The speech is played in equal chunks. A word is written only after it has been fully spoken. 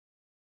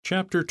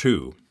Chapter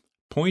 2.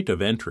 Point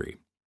of Entry.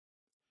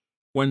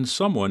 When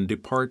someone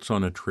departs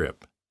on a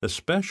trip,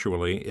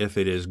 especially if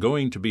it is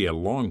going to be a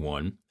long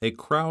one, a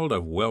crowd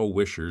of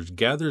well-wishers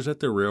gathers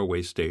at the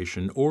railway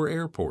station or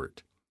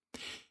airport.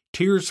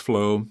 Tears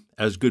flow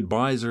as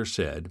goodbyes are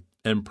said,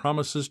 and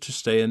promises to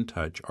stay in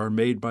touch are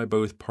made by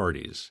both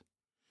parties.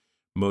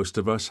 Most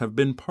of us have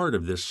been part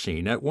of this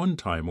scene at one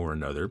time or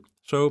another,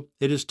 so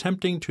it is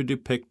tempting to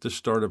depict the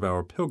start of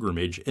our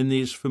pilgrimage in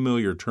these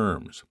familiar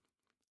terms.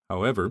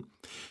 However,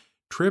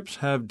 trips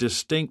have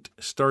distinct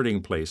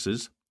starting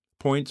places,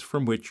 points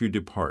from which you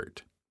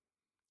depart.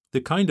 The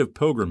kind of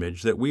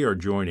pilgrimage that we are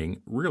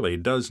joining really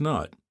does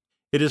not.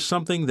 It is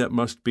something that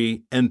must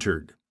be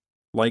entered.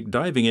 Like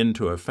diving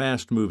into a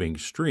fast-moving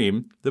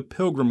stream, the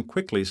pilgrim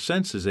quickly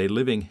senses a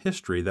living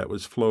history that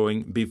was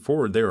flowing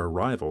before their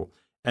arrival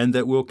and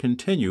that will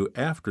continue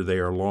after they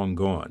are long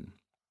gone.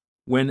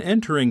 When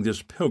entering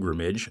this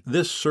pilgrimage,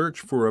 this search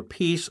for a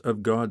piece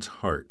of God's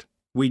heart,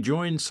 we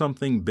join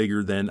something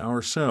bigger than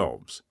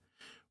ourselves.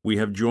 We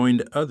have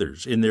joined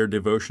others in their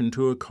devotion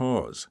to a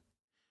cause.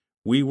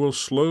 We will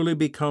slowly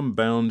become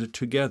bound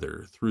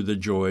together through the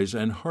joys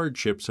and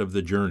hardships of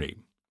the journey.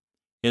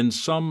 In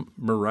some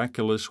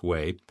miraculous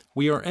way,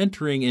 we are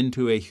entering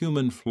into a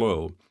human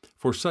flow,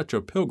 for such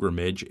a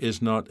pilgrimage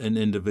is not an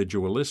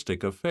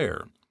individualistic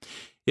affair.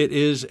 It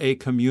is a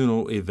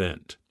communal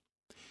event.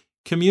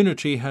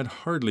 Community had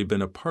hardly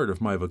been a part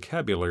of my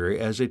vocabulary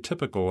as a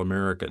typical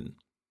American.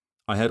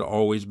 I had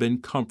always been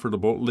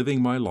comfortable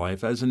living my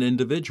life as an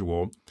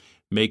individual,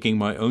 making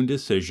my own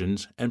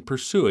decisions and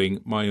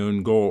pursuing my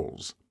own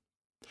goals.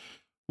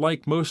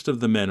 Like most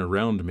of the men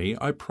around me,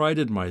 I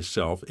prided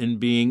myself in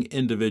being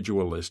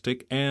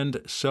individualistic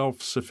and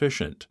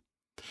self-sufficient.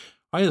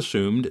 I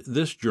assumed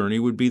this journey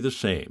would be the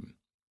same.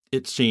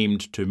 It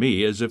seemed to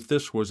me as if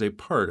this was a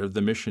part of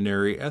the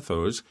missionary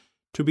ethos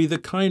to be the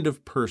kind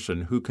of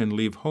person who can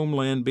leave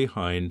homeland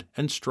behind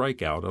and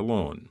strike out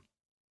alone.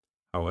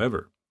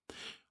 However,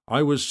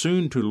 I was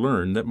soon to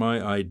learn that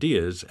my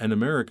ideas and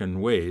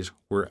American ways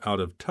were out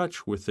of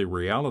touch with the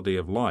reality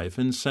of life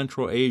in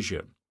Central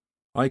Asia.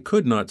 I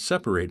could not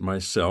separate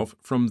myself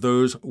from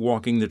those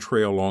walking the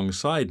trail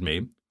alongside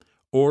me,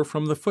 or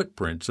from the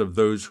footprints of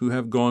those who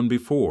have gone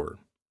before.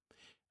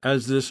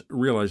 As this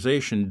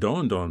realization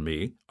dawned on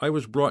me, I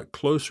was brought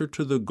closer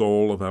to the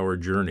goal of our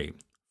journey,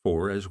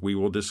 for, as we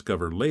will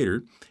discover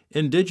later,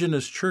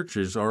 Indigenous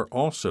churches are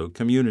also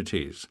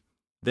communities.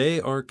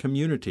 They are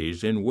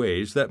communities in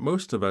ways that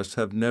most of us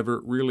have never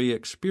really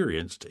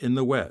experienced in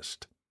the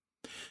West.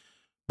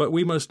 But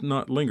we must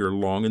not linger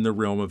long in the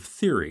realm of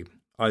theory.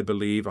 I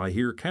believe I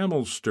hear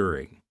camels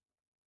stirring.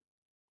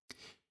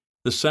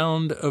 The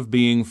sound of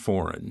being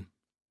foreign.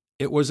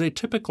 It was a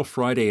typical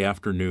Friday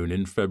afternoon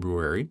in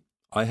February.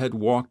 I had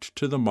walked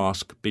to the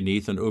mosque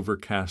beneath an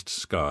overcast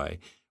sky,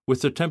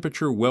 with the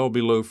temperature well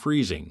below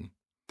freezing.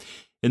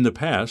 In the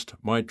past,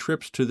 my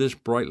trips to this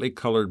brightly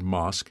colored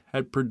mosque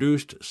had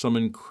produced some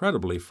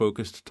incredibly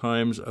focused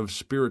times of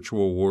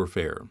spiritual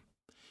warfare.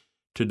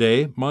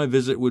 Today, my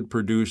visit would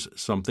produce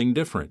something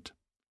different.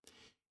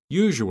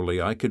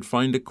 Usually, I could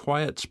find a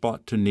quiet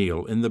spot to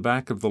kneel in the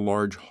back of the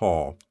large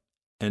hall,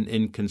 an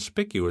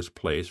inconspicuous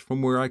place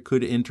from where I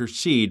could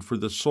intercede for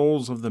the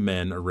souls of the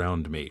men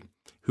around me,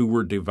 who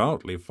were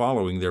devoutly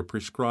following their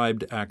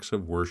prescribed acts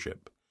of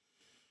worship.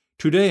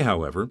 Today,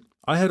 however,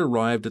 I had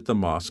arrived at the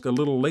mosque a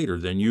little later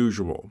than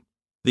usual.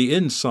 The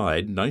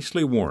inside,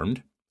 nicely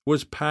warmed,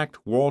 was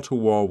packed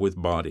wall-to-wall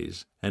with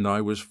bodies, and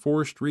I was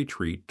forced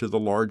retreat to the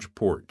large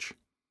porch.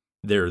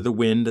 There the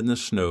wind and the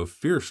snow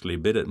fiercely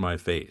bit at my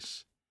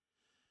face.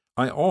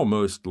 I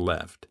almost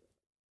left.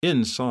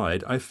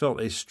 Inside, I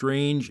felt a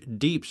strange,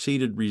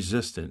 deep-seated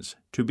resistance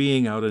to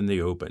being out in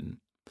the open.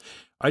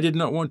 I did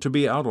not want to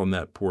be out on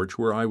that porch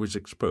where I was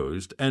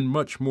exposed, and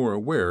much more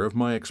aware of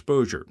my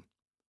exposure.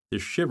 The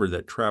shiver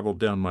that traveled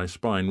down my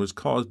spine was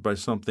caused by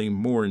something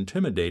more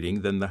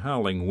intimidating than the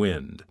howling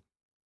wind.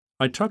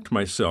 I tucked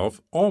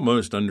myself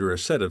almost under a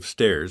set of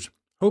stairs,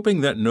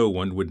 hoping that no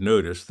one would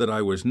notice that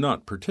I was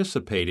not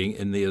participating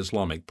in the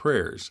Islamic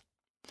prayers.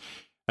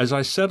 As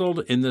I settled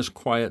in this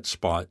quiet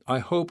spot, I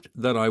hoped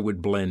that I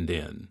would blend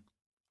in.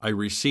 I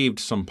received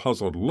some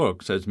puzzled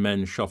looks as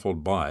men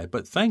shuffled by,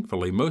 but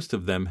thankfully most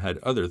of them had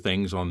other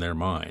things on their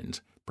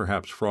minds,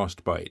 perhaps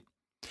frostbite.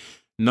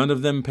 None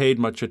of them paid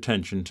much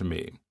attention to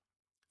me.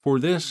 For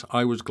this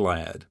I was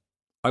glad.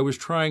 I was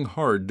trying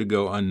hard to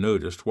go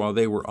unnoticed while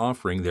they were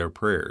offering their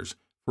prayers,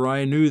 for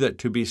I knew that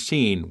to be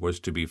seen was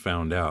to be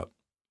found out.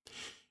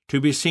 To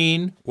be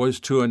seen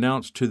was to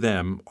announce to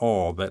them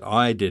all that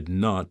I did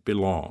not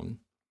belong.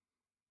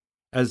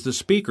 As the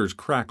speakers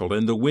crackled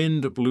and the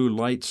wind blew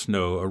light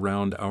snow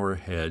around our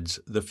heads,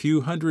 the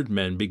few hundred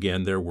men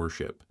began their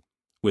worship.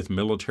 With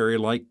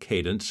military-like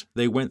cadence,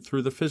 they went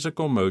through the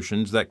physical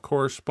motions that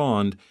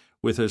correspond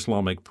with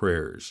Islamic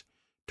prayers,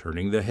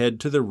 turning the head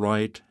to the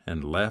right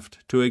and left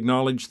to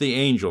acknowledge the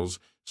angels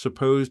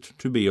supposed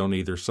to be on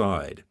either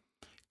side,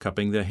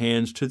 cupping the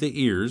hands to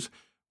the ears,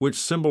 which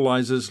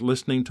symbolizes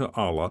listening to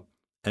Allah,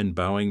 and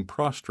bowing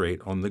prostrate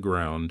on the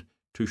ground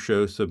to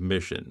show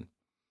submission.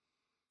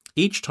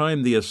 Each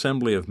time the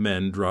assembly of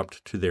men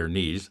dropped to their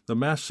knees, the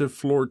massive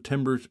floor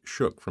timbers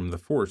shook from the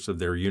force of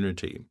their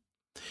unity.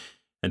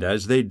 And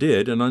as they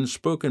did, an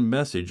unspoken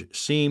message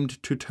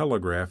seemed to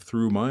telegraph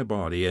through my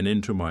body and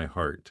into my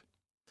heart.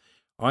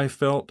 I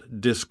felt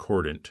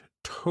discordant,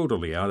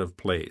 totally out of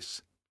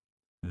place.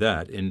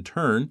 That, in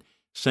turn,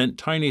 sent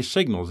tiny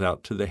signals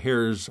out to the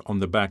hairs on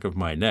the back of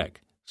my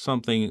neck,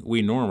 something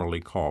we normally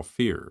call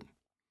fear.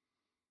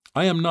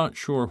 I am not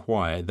sure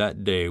why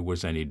that day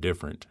was any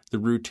different. The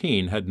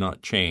routine had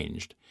not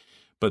changed.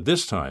 But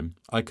this time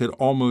I could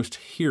almost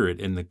hear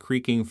it in the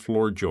creaking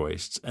floor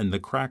joists and the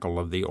crackle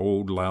of the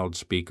old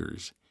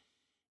loudspeakers.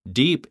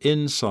 Deep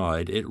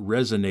inside it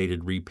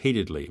resonated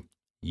repeatedly.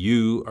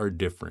 You are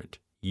different.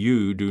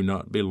 You do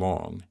not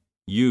belong.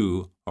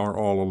 You are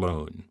all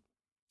alone.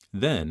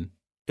 Then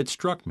it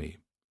struck me.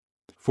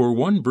 For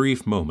one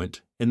brief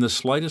moment, in the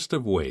slightest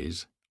of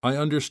ways, I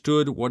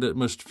understood what it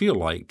must feel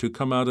like to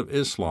come out of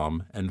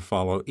Islam and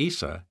follow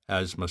Isa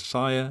as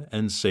Messiah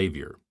and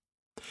Savior.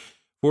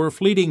 For a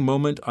fleeting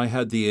moment, I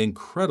had the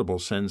incredible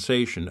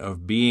sensation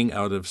of being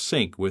out of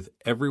sync with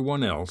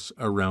everyone else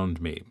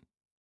around me.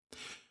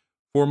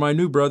 For my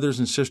new brothers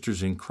and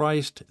sisters in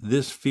Christ,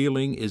 this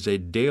feeling is a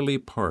daily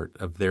part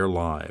of their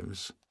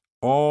lives.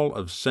 All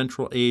of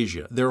Central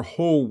Asia, their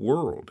whole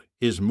world,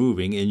 is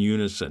moving in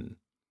unison.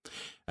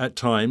 At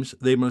times,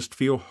 they must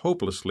feel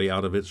hopelessly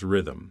out of its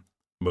rhythm.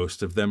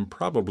 Most of them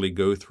probably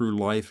go through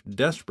life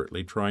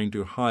desperately trying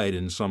to hide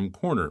in some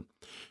corner,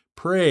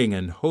 praying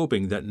and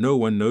hoping that no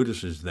one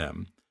notices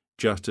them,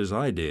 just as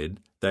I did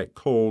that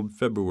cold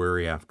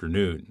February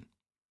afternoon.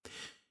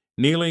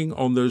 Kneeling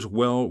on those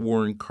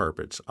well-worn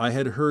carpets, I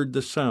had heard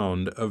the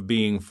sound of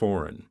being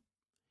foreign.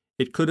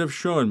 It could have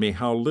shown me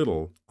how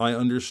little I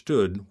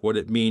understood what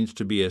it means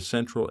to be a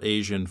Central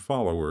Asian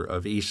follower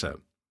of Isa.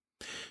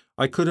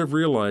 I could have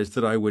realized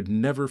that I would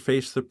never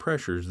face the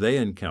pressures they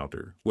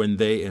encounter when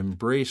they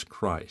embrace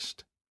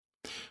Christ.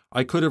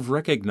 I could have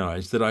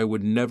recognized that I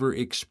would never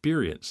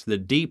experience the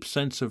deep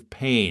sense of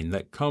pain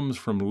that comes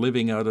from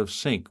living out of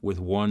sync with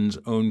one's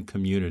own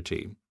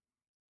community.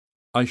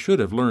 I should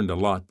have learned a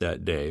lot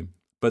that day,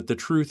 but the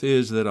truth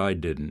is that I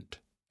didn't,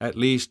 at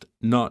least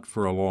not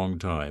for a long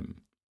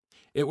time.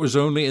 It was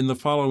only in the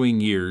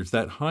following years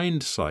that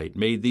hindsight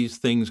made these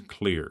things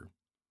clear.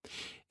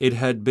 It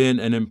had been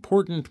an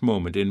important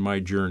moment in my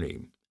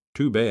journey.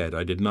 Too bad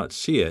I did not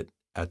see it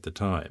at the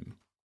time.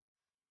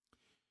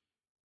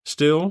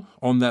 Still,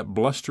 on that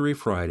blustery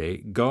Friday,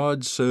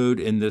 God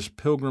sowed in this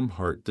pilgrim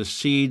heart the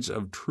seeds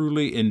of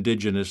truly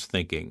indigenous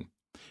thinking.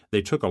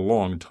 They took a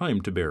long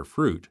time to bear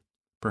fruit.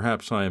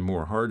 Perhaps I am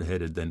more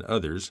hard-headed than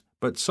others,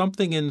 but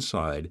something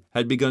inside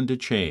had begun to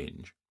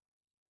change.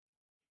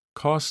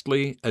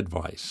 Costly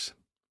advice.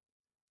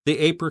 The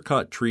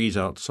apricot trees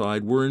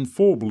outside were in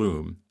full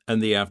bloom,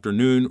 and the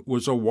afternoon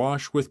was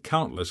awash with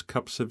countless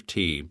cups of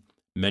tea,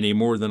 many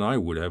more than I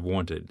would have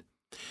wanted.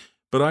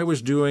 But I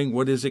was doing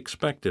what is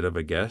expected of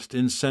a guest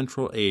in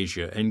Central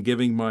Asia and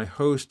giving my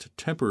host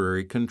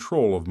temporary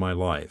control of my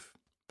life.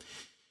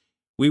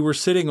 We were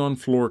sitting on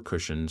floor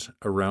cushions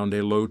around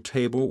a low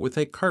table with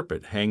a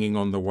carpet hanging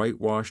on the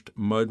whitewashed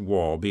mud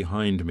wall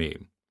behind me.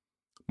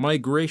 My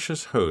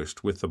gracious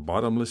host with the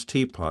bottomless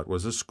teapot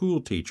was a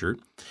schoolteacher,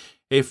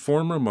 a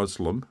former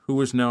Muslim who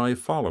was now a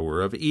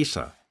follower of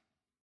Isa.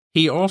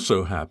 He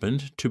also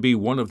happened to be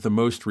one of the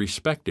most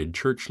respected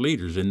church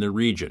leaders in the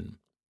region.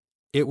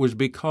 It was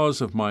because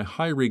of my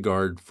high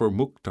regard for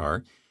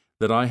Mukhtar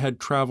that I had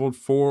traveled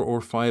 4 or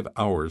 5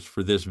 hours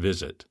for this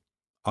visit.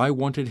 I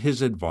wanted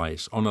his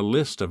advice on a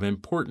list of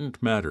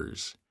important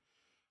matters.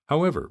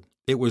 However,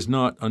 it was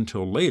not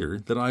until later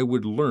that I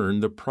would learn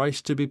the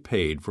price to be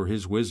paid for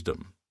his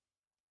wisdom.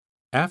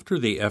 After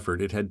the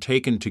effort it had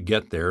taken to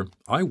get there,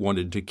 I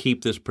wanted to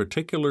keep this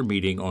particular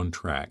meeting on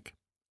track.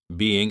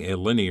 Being a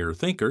linear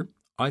thinker,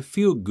 I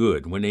feel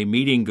good when a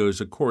meeting goes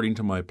according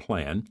to my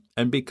plan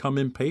and become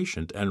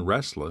impatient and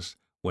restless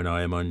when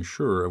I am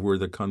unsure of where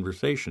the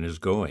conversation is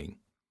going.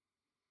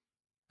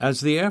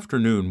 As the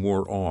afternoon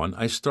wore on,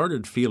 I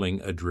started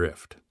feeling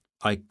adrift.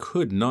 I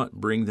could not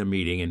bring the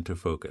meeting into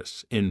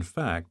focus. In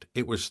fact,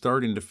 it was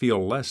starting to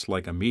feel less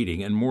like a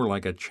meeting and more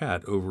like a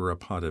chat over a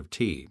pot of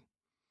tea.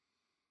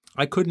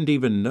 I couldn't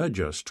even nudge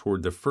us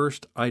toward the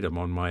first item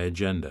on my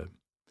agenda.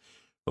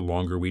 The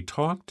longer we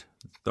talked,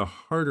 the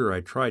harder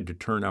I tried to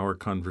turn our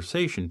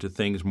conversation to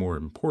things more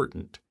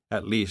important,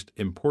 at least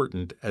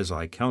important as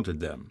I counted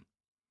them.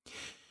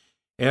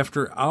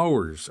 After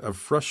hours of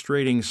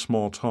frustrating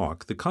small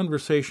talk, the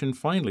conversation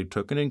finally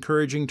took an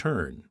encouraging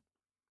turn.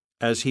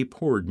 As he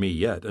poured me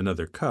yet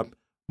another cup,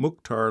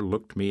 Mukhtar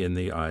looked me in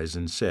the eyes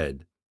and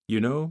said,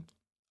 "You know,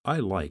 I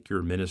like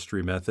your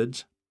ministry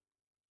methods."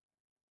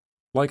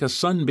 Like a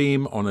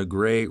sunbeam on a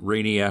gray,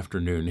 rainy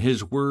afternoon,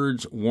 his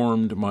words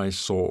warmed my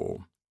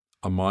soul.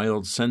 A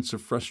mild sense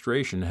of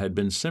frustration had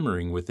been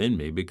simmering within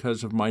me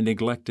because of my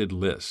neglected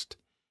list.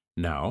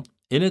 Now,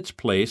 in its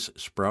place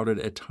sprouted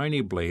a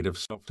tiny blade of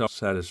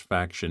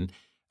self-satisfaction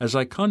as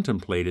I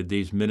contemplated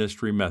these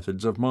ministry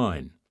methods of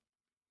mine.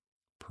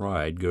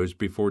 Pride goes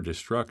before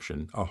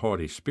destruction, a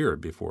haughty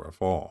spirit before a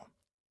fall.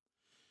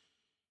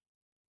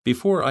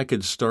 Before I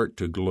could start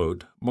to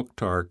gloat,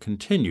 Mukhtar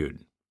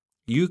continued,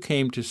 "You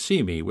came to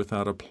see me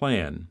without a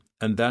plan,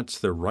 and that's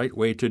the right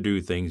way to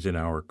do things in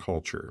our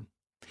culture.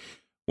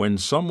 When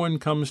someone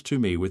comes to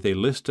me with a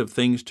list of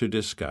things to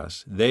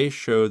discuss, they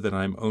show that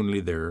I'm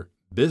only their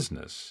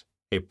business,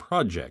 a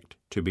project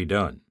to be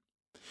done.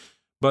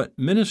 But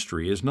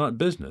ministry is not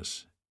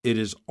business. It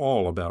is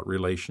all about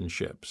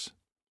relationships."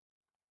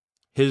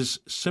 His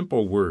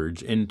simple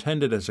words,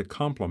 intended as a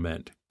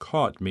compliment,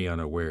 caught me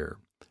unaware,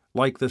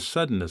 like the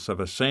suddenness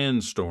of a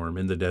sandstorm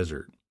in the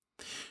desert.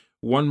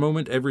 One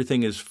moment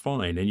everything is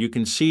fine and you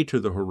can see to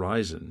the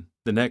horizon.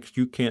 The next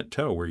you can't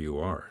tell where you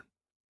are.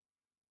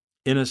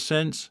 In a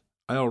sense,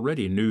 I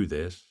already knew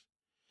this.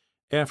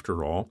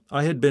 After all,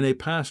 I had been a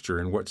pastor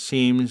in what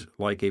seems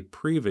like a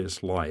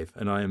previous life,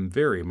 and I am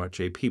very much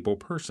a people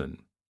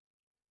person.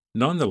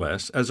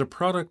 Nonetheless, as a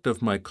product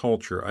of my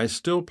culture, I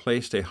still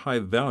placed a high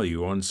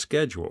value on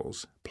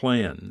schedules,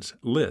 plans,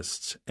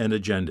 lists, and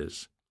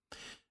agendas.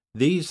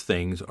 These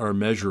things are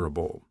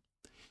measurable.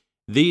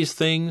 These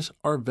things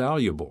are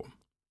valuable.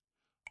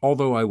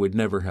 Although I would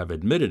never have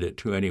admitted it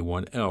to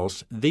anyone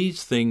else,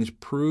 these things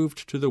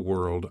proved to the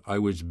world I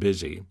was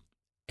busy,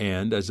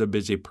 and as a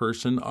busy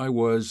person, I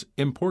was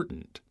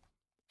important.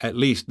 At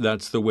least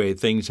that's the way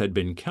things had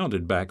been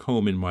counted back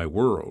home in my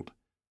world.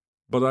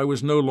 But I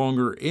was no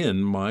longer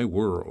in my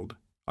world.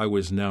 I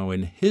was now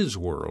in his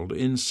world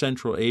in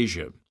Central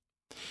Asia.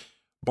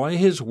 By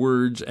his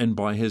words and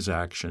by his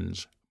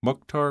actions,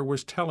 Mukhtar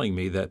was telling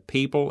me that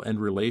people and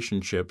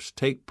relationships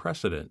take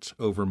precedence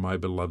over my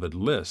beloved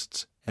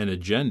lists and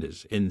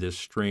agendas in this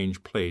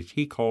strange place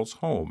he calls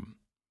home.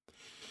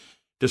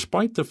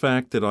 Despite the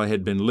fact that I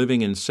had been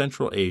living in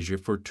Central Asia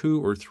for 2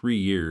 or 3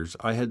 years,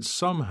 I had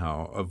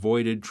somehow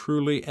avoided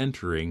truly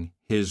entering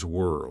his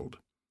world.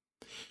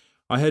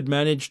 I had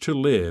managed to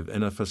live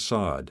in a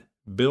facade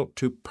built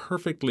to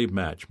perfectly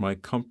match my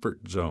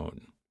comfort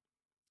zone.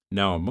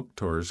 Now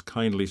Mukhtar's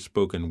kindly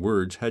spoken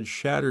words had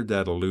shattered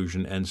that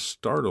illusion and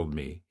startled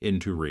me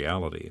into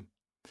reality.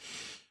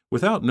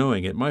 Without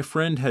knowing it, my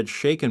friend had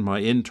shaken my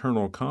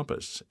internal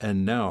compass,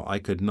 and now I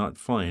could not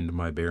find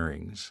my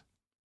bearings.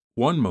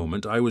 One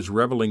moment I was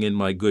reveling in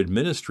my good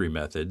ministry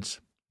methods.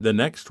 The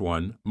next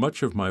one,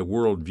 much of my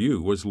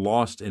worldview was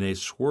lost in a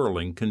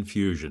swirling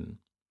confusion.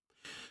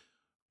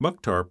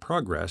 Mukhtar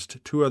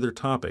progressed to other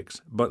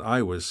topics, but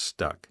I was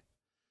stuck.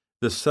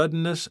 The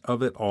suddenness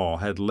of it all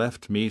had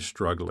left me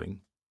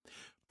struggling.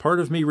 Part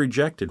of me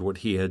rejected what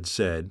he had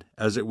said,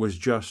 as it was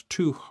just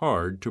too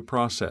hard to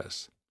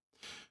process.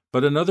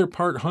 But another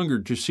part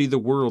hungered to see the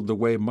world the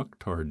way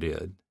Mukhtar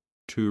did,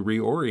 to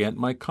reorient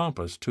my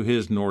compass to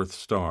his North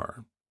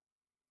Star.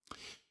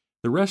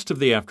 The rest of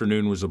the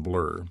afternoon was a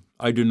blur.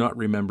 I do not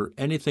remember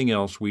anything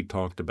else we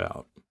talked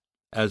about.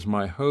 As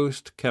my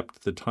host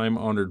kept the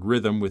time-honored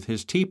rhythm with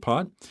his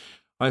teapot,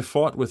 I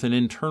fought with an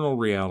internal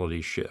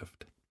reality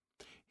shift.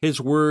 His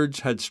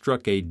words had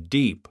struck a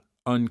deep,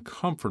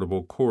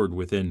 uncomfortable chord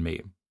within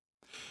me.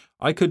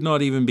 I could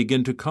not even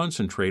begin to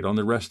concentrate on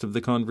the rest of the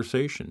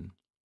conversation.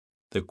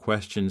 The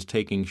questions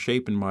taking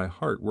shape in my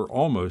heart were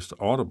almost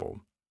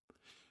audible.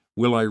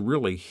 Will I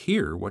really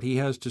hear what he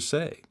has to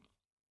say?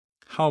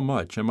 How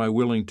much am I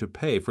willing to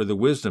pay for the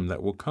wisdom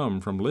that will come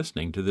from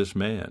listening to this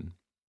man?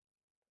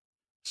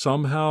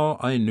 Somehow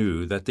I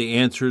knew that the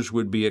answers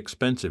would be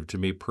expensive to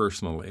me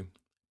personally,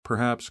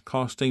 perhaps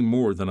costing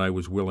more than I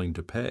was willing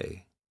to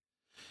pay.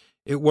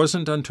 It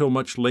wasn't until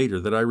much later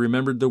that I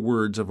remembered the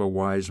words of a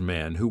wise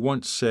man who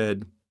once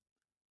said,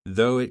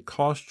 "Though it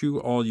cost you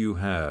all you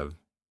have,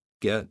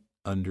 get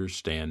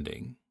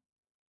understanding."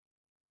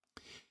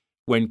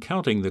 When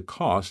counting the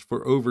cost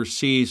for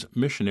overseas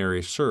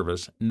missionary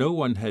service, no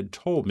one had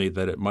told me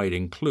that it might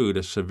include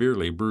a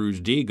severely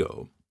bruised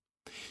ego.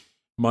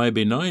 My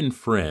benign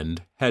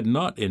friend had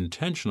not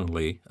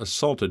intentionally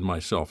assaulted my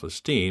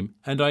self-esteem,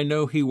 and I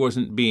know he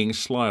wasn't being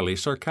slyly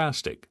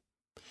sarcastic.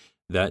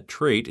 That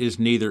trait is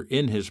neither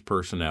in his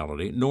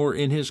personality nor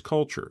in his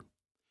culture.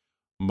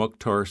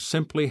 Mukhtar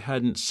simply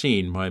hadn't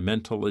seen my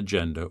mental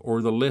agenda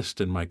or the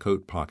list in my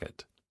coat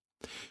pocket.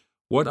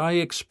 What I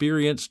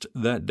experienced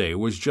that day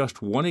was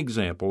just one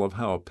example of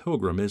how a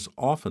pilgrim is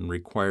often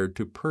required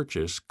to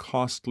purchase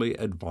costly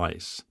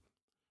advice.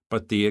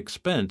 But the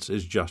expense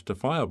is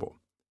justifiable,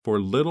 for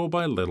little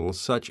by little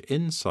such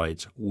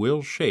insights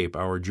will shape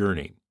our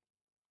journey.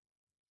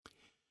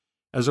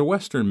 As a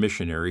Western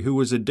missionary who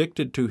was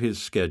addicted to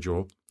his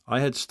schedule,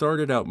 I had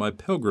started out my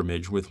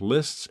pilgrimage with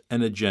lists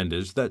and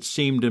agendas that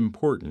seemed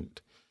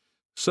important.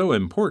 So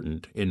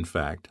important, in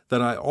fact,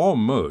 that I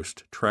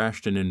almost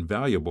trashed an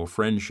invaluable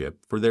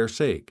friendship for their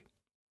sake.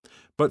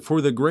 But for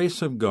the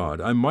grace of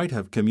God, I might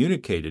have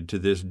communicated to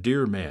this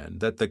dear man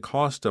that the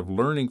cost of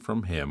learning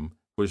from him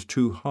was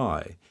too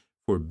high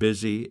for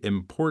busy,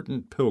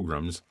 important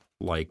pilgrims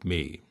like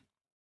me.